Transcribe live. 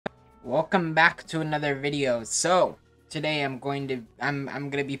Welcome back to another video. So today I'm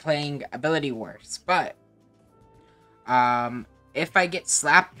gonna be playing Ability Wars, but if I get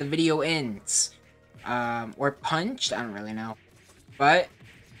slapped, the video ends. Or punched, I don't really know. But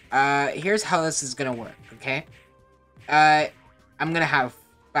here's how this is gonna work, okay? I'm gonna have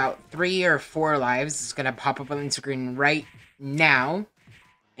about 3 or 4 lives. It's gonna pop up on the screen right now.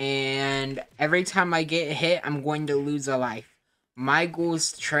 And every time I get hit, I'm going to lose a life. My goal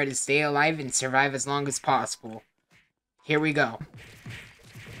is to try to stay alive and survive as long as possible. Here we go.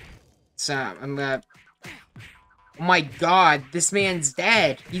 So, I'm gonna... Oh my god, this man's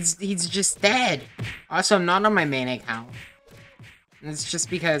dead. He's just dead. Also, I'm not on my main account. And it's just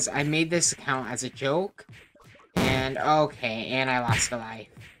because I made this account as a joke. And, okay, and I lost a life.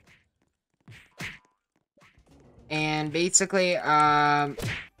 And basically, I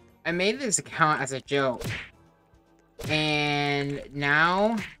made this account as a joke. And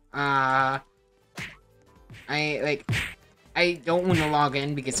now, I don't want to log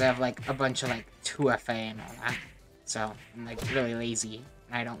in because I have, like, a bunch of, like, 2FA and all that. So, I'm, like, really lazy,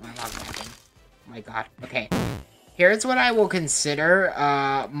 and I don't want to log back in. Oh my god. Okay. Here's what I will consider,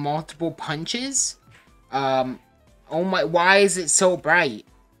 multiple punches. Oh my, why is it so bright?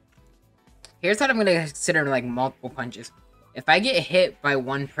 Here's what I'm gonna consider, like, multiple punches. If I get hit by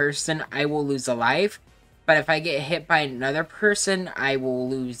one person, I will lose a life. But if I get hit by another person, I will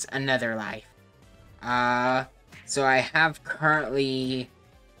lose another life. So I have currently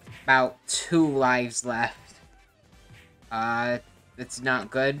about 2 lives left. That's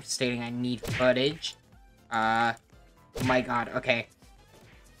not good, stating I need footage. Oh my god, okay.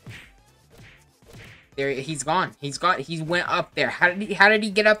 There, he's gone. He went up there. How did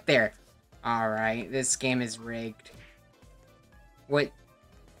he get up there? Alright, this game is rigged. What?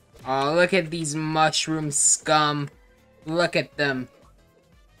 Oh, look at these mushroom scum. Look at them.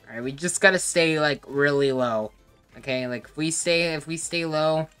 Alright, we just gotta stay, like, really low. Okay, like, if we stay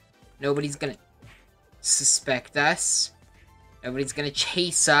low, nobody's gonna suspect us. Nobody's gonna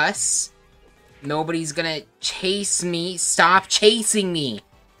chase us. Nobody's gonna chase me. Stop chasing me!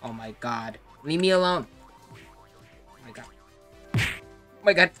 Oh my god. Leave me alone. Oh my god. Oh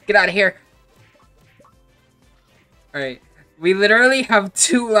my god, get out of here. Alright. We literally have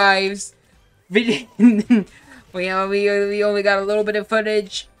 2 lives. we only got a little bit of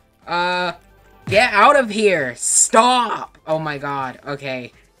footage. Get out of here! Stop! Oh my god.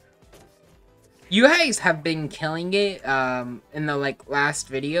 Okay. You guys have been killing it, in the, like, last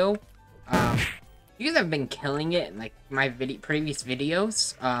video. You guys have been killing it in, like, my previous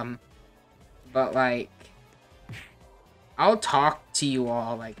videos. But, like, I'll talk to you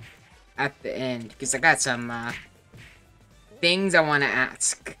all, like, at the end. Because I got some, things I want to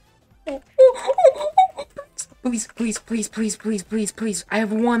ask. Please, please, please, please, please, please, please. I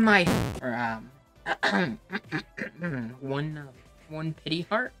have 1 life. Or, one pity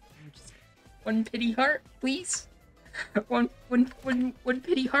heart. Just 1 pity heart, please. one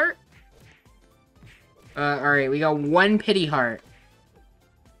pity heart. Alright, we got 1 pity heart.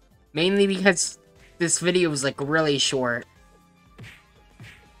 Mainly because this video was, like, really short.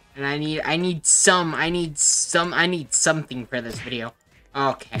 And I need something for this video.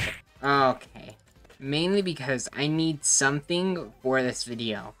 Okay. Okay. Mainly because I need something for this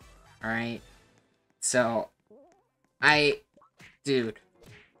video. Alright? So, dude.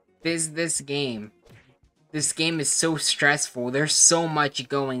 This game is so stressful. There's so much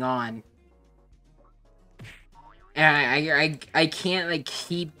going on. And I can't, like,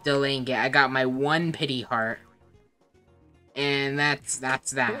 keep delaying it. I got my 1 pity heart. And that's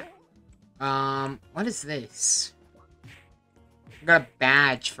that. What is this? I got a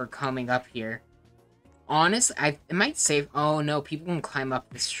badge for coming up here. Honest, it might save. Oh no, people can climb up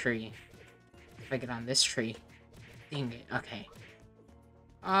this tree. If I get on this tree. Dang it, okay.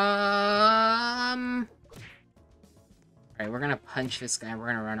 Alright, we're gonna punch this guy, we're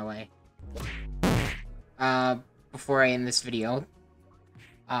gonna run away. Before I end this video.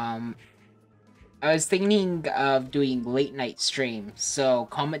 I was thinking of doing late night streams, so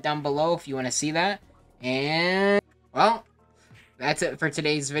comment down below if you want to see that. And, well, that's it for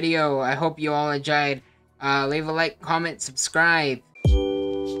today's video. I hope you all enjoyed. Leave a like, comment, subscribe.